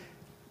say,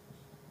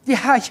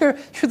 yeah, you're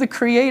the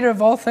creator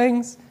of all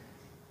things.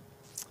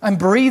 I'm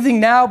breathing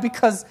now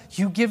because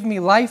you give me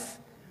life.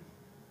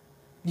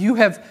 You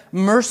have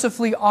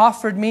mercifully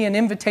offered me an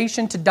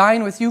invitation to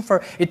dine with you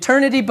for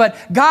eternity, but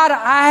God,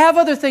 I have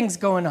other things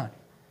going on.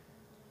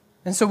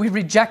 And so we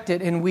reject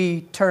it and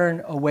we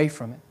turn away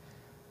from it.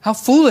 How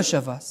foolish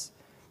of us.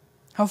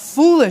 How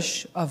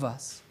foolish of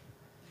us.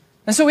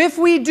 And so if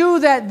we do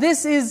that,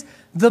 this is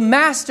the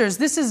Master's,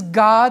 this is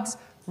God's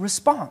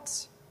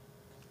response.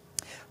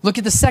 Look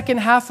at the second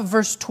half of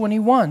verse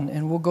 21,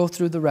 and we'll go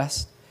through the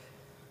rest.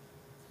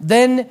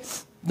 Then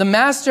the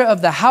master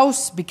of the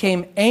house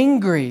became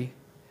angry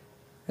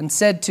and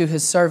said to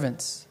his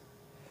servants,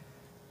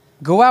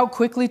 "Go out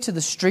quickly to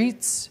the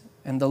streets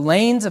and the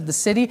lanes of the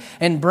city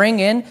and bring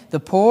in the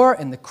poor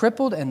and the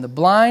crippled and the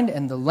blind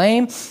and the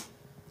lame."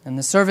 And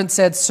the servant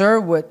said, "Sir,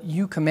 what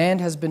you command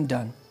has been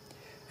done,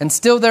 and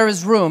still there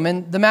is room."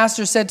 And the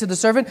master said to the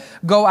servant,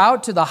 "Go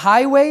out to the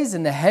highways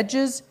and the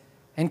hedges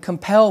and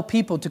compel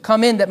people to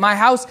come in that my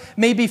house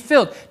may be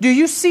filled." Do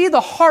you see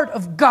the heart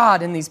of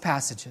God in these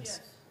passages?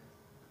 Yes.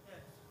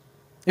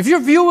 If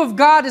your view of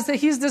God is that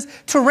He's this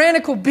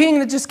tyrannical being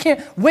that just can't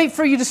wait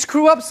for you to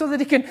screw up so that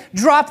He can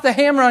drop the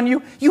hammer on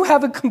you, you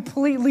have a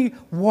completely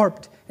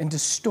warped and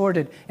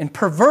distorted and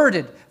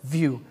perverted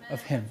view of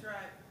Him. That's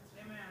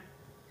right. Amen.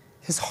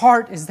 His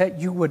heart is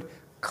that you would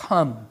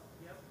come.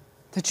 Yep.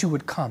 That you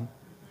would come.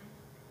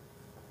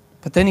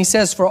 But then He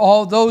says, "For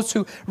all those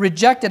who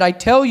rejected, I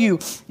tell you,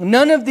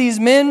 none of these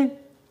men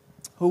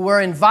who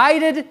were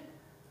invited,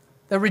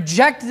 that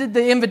rejected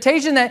the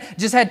invitation, that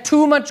just had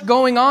too much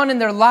going on in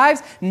their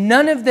lives,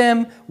 none of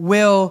them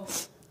will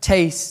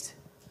taste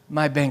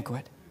my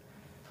banquet."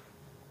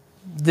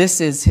 This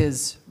is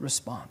His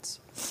response.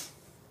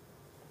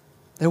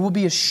 There will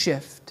be a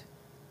shift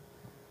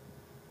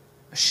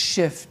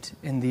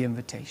in the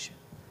invitation.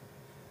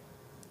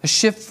 A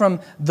shift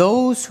from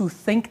those who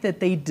think that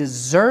they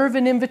deserve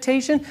an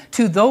invitation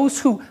to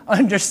those who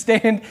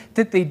understand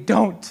that they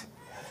don't.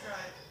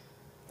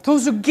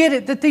 Those who get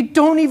it, that they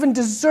don't even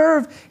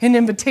deserve an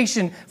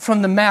invitation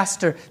from the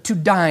Master to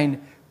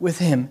dine with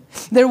Him.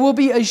 There will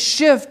be a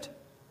shift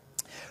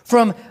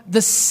from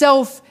the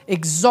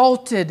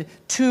self-exalted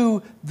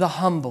to the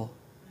humble.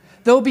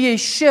 There will be a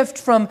shift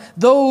from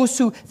those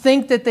who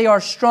think that they are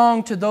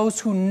strong to those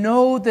who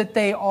know that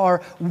they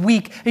are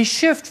weak. A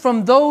shift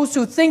from those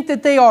who think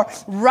that they are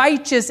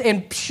righteous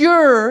and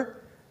pure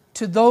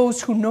to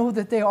those who know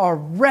that they are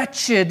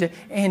wretched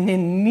and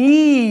in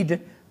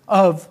need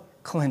of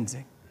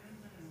cleansing.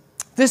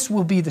 This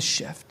will be the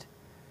shift.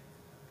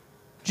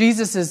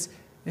 Jesus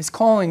is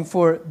calling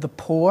for the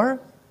poor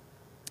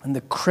and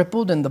the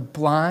crippled and the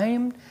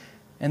blind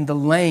and the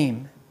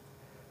lame.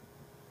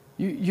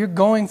 You're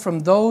going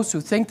from those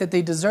who think that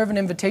they deserve an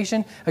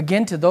invitation,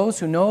 again, to those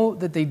who know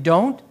that they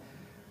don't.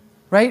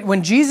 Right?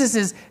 When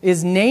Jesus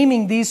is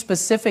naming these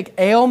specific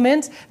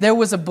ailments, there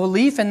was a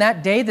belief in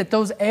that day that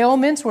those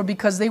ailments were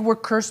because they were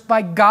cursed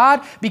by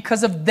God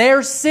because of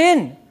their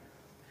sin.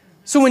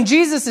 So when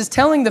Jesus is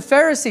telling the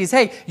Pharisees,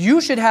 hey,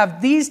 you should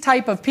have these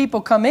type of people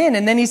come in,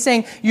 and then He's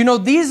saying,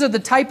 these are the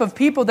type of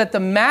people that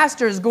the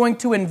Master is going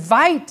to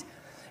invite.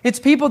 It's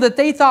people that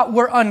they thought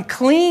were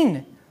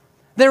unclean.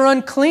 They're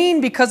unclean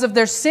because of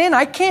their sin.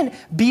 I can't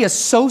be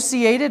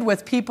associated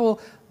with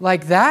people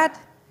like that.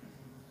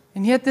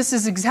 And yet this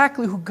is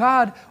exactly who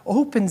God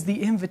opens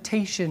the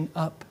invitation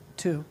up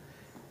to.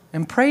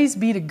 And praise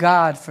be to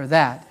God for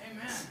that.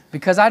 Amen.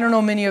 Because I don't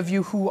know many of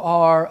you who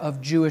are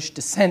of Jewish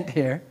descent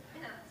here.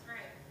 Yeah, that's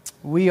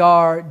right. We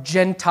are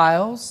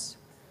Gentiles.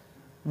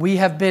 We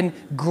have been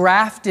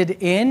grafted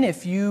in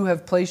if you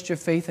have placed your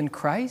faith in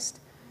Christ.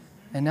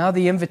 And now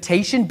the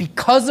invitation,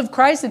 because of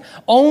Christ and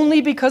only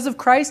because of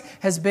Christ,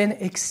 has been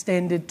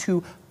extended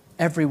to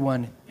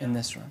everyone in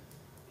this room.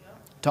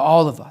 To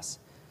all of us.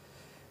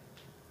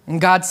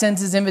 And God sends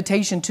His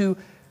invitation to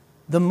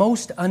the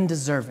most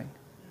undeserving.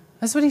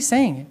 That's what He's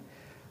saying.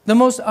 The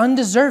most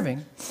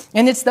undeserving.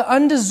 And it's the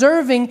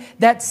undeserving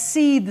that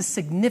see the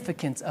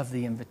significance of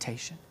the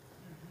invitation.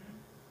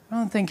 I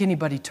don't think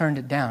anybody turned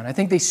it down. I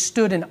think they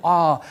stood in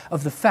awe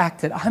of the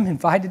fact that I'm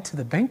invited to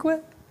the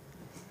banquet.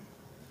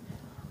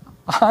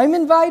 I'm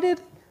invited?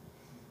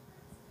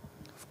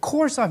 Of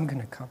course I'm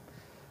going to come.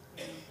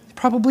 They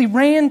probably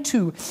ran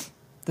to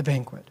the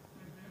banquet.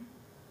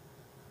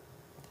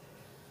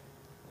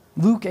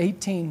 Luke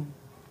 18,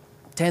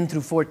 10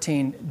 through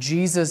 14,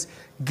 Jesus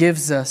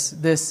gives us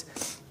this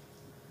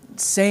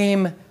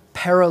same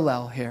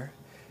parallel here.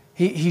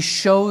 He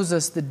shows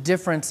us the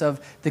difference of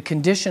the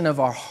condition of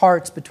our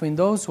hearts between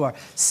those who are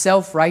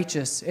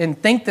self-righteous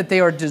and think that they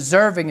are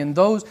deserving and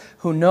those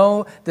who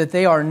know that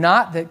they are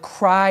not, that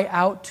cry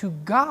out to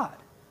God.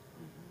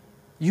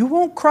 You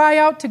won't cry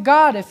out to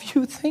God if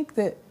you think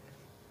that,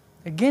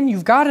 again,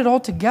 you've got it all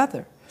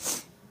together.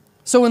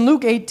 So in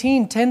Luke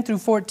 18, 10 through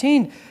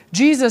 14,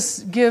 Jesus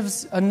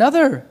gives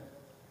another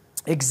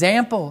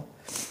example.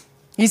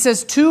 He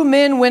says, 2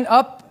 men went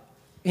up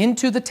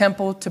into the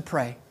temple to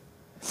pray.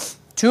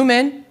 2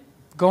 men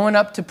going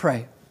up to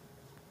pray.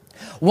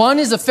 One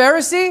is a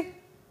Pharisee,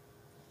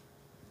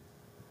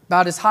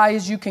 about as high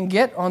as you can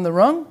get on the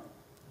rung.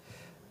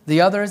 The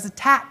other is a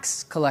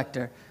tax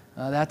collector.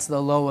 That's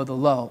the low of the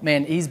low.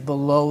 Man, he's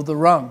below the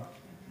rung.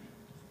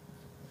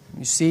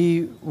 You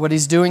see what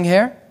he's doing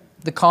here?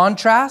 The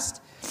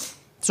contrast.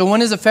 So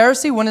one is a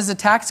Pharisee, one is a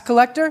tax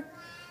collector.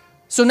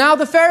 So now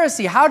the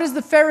Pharisee, how does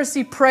the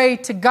Pharisee pray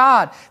to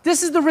God?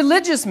 This is the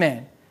religious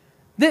man.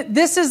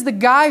 This is the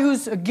guy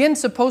who's, again,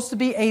 supposed to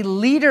be a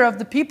leader of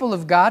the people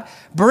of God,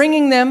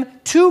 bringing them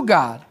to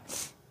God.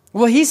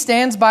 Well, he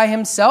stands by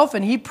himself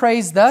and he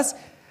prays thus,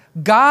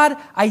 God,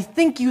 I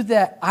thank you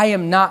that I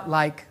am not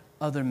like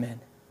other men.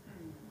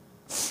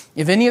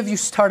 If any of you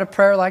start a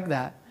prayer like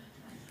that,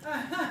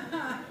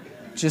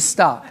 just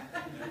stop.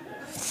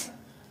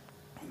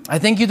 I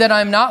thank you that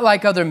I am not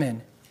like other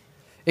men,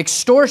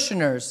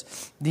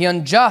 extortioners, the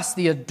unjust,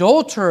 the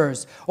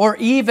adulterers, or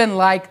even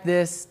like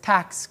this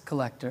tax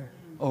collector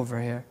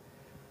over here.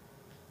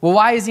 Well,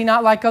 why is he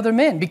not like other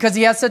men? Because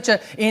he has such an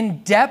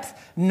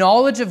in-depth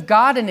knowledge of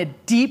God and a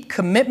deep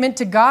commitment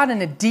to God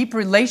and a deep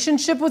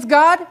relationship with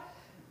God?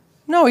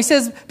 No, he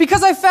says,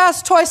 because I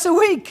fast twice a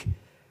week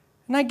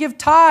and I give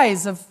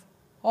tithes of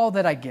all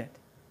that I get.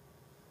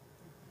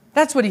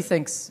 That's what he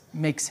thinks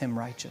makes him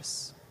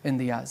righteous in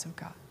the eyes of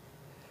God.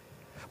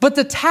 But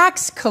the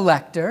tax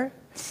collector,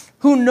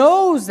 who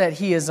knows that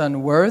he is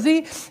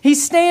unworthy, he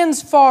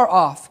stands far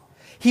off.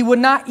 He would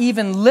not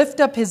even lift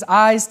up his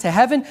eyes to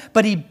heaven,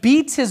 but he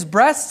beats his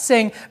breast,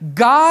 saying,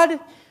 God,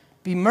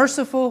 be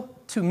merciful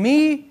to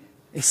me,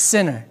 a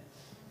sinner.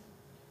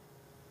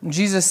 And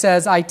Jesus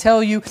says, I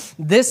tell you,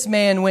 this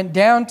man went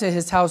down to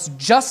his house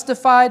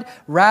justified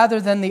rather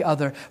than the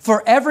other.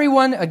 For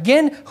everyone,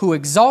 again, who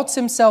exalts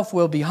himself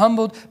will be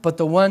humbled, but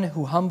the one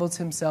who humbles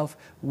himself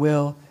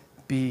will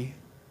be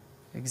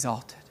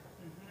exalted.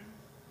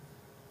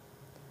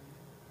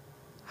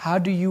 How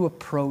do you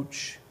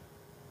approach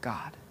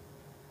God?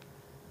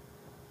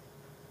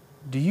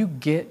 Do you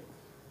get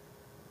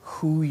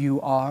who you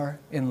are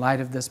in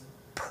light of this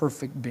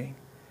perfect being?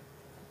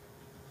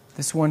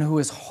 This one who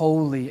is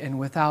holy and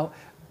without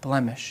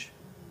blemish.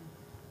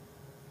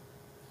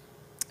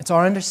 It's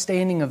our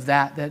understanding of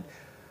that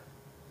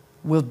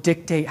will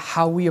dictate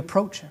how we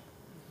approach Him.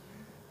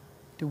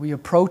 Do we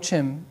approach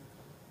Him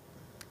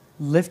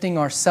lifting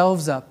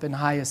ourselves up in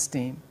high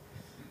esteem?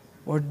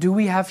 Or do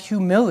we have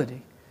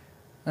humility,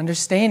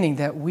 understanding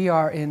that we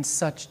are in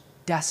such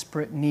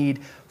desperate need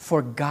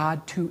for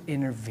God to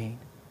intervene,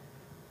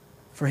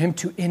 for Him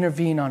to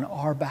intervene on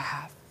our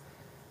behalf?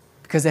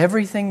 Because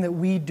everything that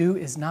we do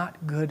is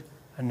not good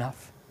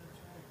enough.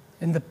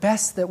 And the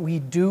best that we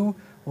do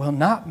will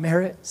not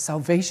merit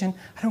salvation.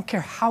 I don't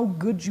care how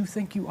good you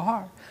think you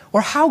are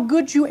or how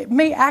good you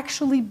may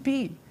actually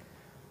be.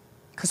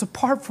 Because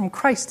apart from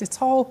Christ,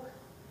 it's all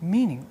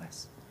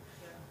meaningless.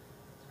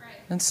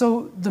 And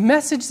so the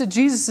message that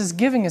Jesus is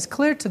giving is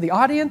clear to the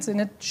audience, and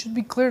it should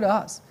be clear to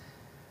us,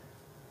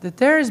 that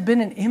there has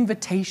been an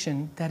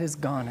invitation that has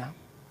gone out.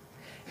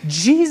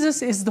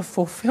 Jesus is the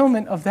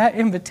fulfillment of that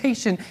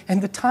invitation,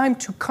 and the time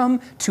to come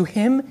to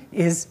Him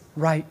is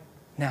right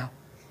now.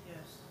 Yes.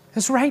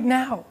 It's right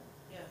now.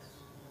 Yes.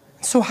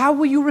 So how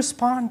will you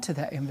respond to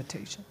that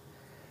invitation?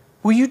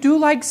 Will you do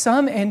like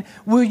some, and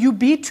will you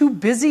be too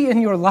busy in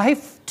your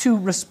life to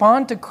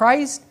respond to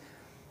Christ?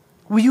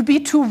 Will you be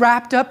too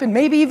wrapped up in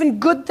maybe even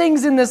good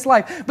things in this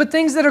life, but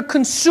things that are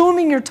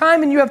consuming your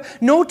time, and you have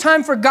no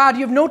time for God,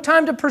 you have no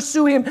time to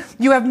pursue Him,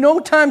 you have no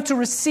time to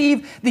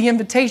receive the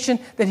invitation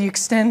that He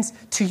extends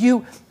to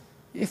you?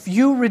 If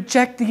you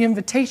reject the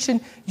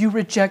invitation, you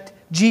reject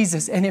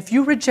Jesus. And if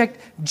you reject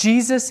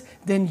Jesus,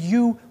 then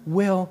you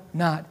will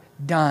not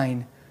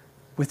dine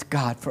with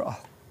God for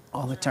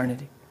all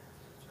eternity.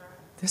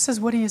 This is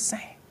what He is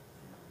saying.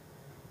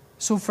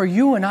 So for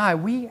you and I,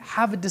 we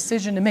have a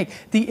decision to make.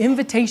 The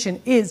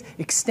invitation is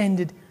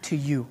extended to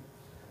you.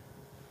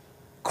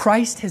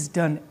 Christ has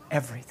done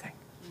everything.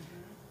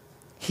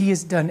 He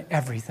has done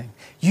everything.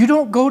 You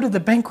don't go to the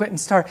banquet and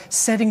start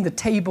setting the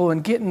table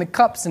and getting the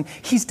cups, and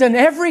He's done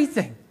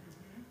everything.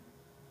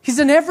 He's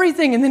done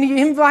everything, and then He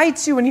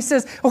invites you and He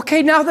says,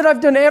 okay, now that I've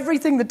done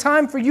everything, the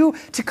time for you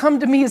to come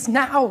to me is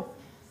now.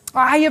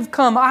 I have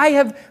come. I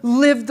have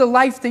lived the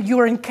life that you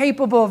are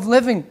incapable of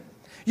living.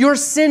 Your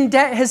sin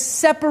debt has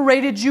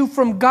separated you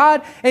from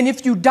God, and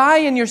if you die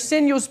in your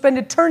sin, you'll spend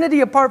eternity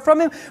apart from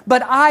Him.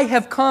 But I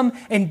have come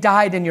and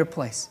died in your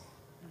place.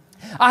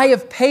 I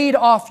have paid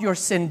off your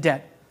sin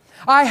debt.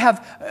 I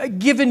have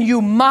given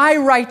you my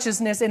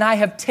righteousness, and I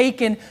have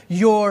taken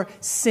your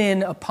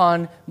sin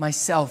upon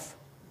myself.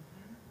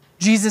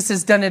 Jesus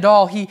has done it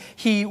all.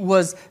 He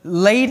was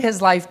laid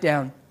his life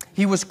down.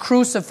 He was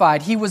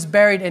crucified. He was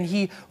buried, and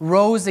he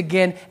rose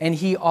again, and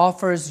he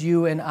offers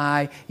you and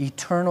I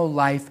eternal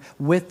life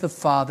with the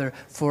Father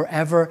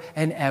forever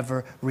and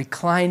ever,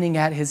 reclining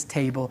at his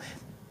table,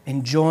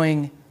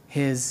 enjoying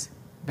his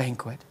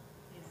banquet.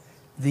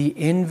 The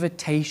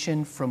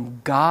invitation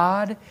from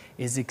God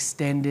is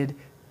extended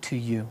to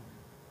you.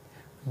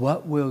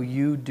 What will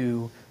you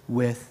do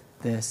with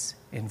this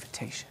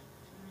invitation?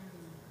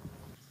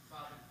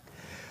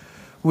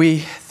 We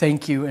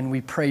thank you and we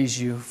praise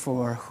you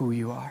for who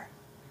you are.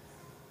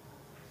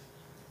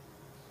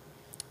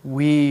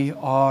 We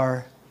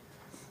are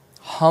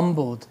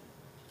humbled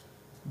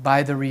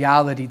by the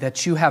reality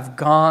that you have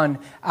gone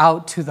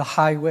out to the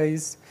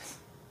highways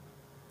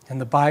and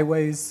the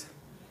byways,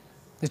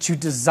 that you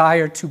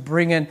desire to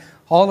bring in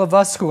all of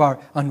us who are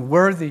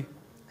unworthy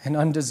and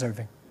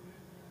undeserving.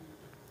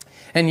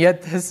 And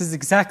yet this is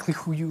exactly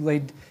who you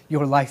laid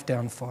your life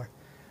down for.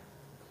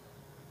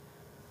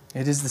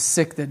 It is the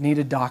sick that need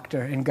a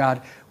doctor. And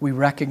God, we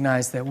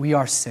recognize that we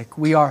are sick.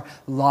 We are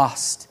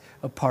lost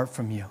apart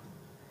from you.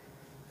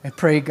 I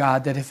pray,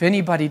 God, that if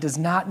anybody does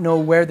not know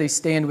where they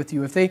stand with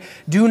you, if they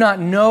do not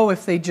know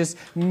if they just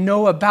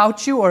know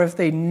about you or if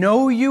they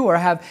know you or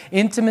have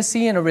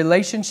intimacy and a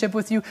relationship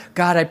with you,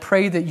 God, I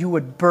pray that you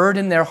would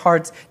burden their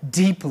hearts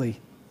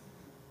deeply,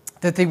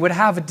 that they would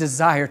have a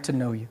desire to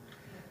know you,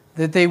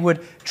 that they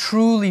would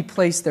truly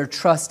place their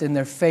trust and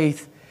their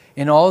faith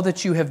in all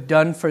that you have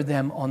done for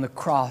them on the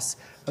cross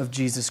of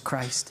Jesus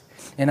Christ.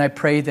 And I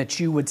pray that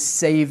you would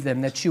save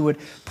them, that you would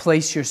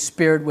place your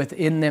Spirit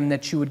within them,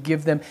 that you would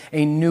give them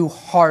a new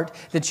heart,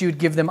 that you would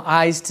give them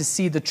eyes to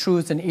see the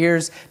truth and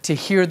ears to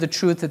hear the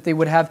truth, that they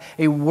would have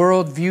a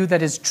worldview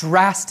that is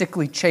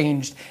drastically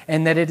changed,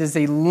 and that it is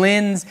a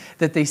lens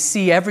that they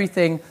see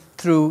everything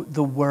through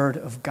the Word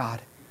of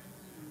God.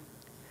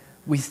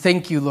 We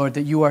thank you, Lord,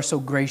 that you are so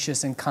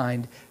gracious and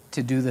kind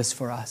to do this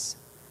for us.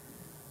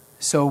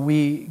 So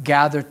we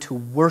gather to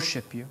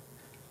worship you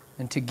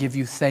and to give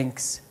you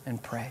thanks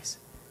and praise.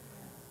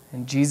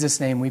 In Jesus'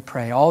 name we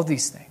pray all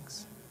these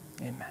things.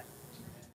 Amen.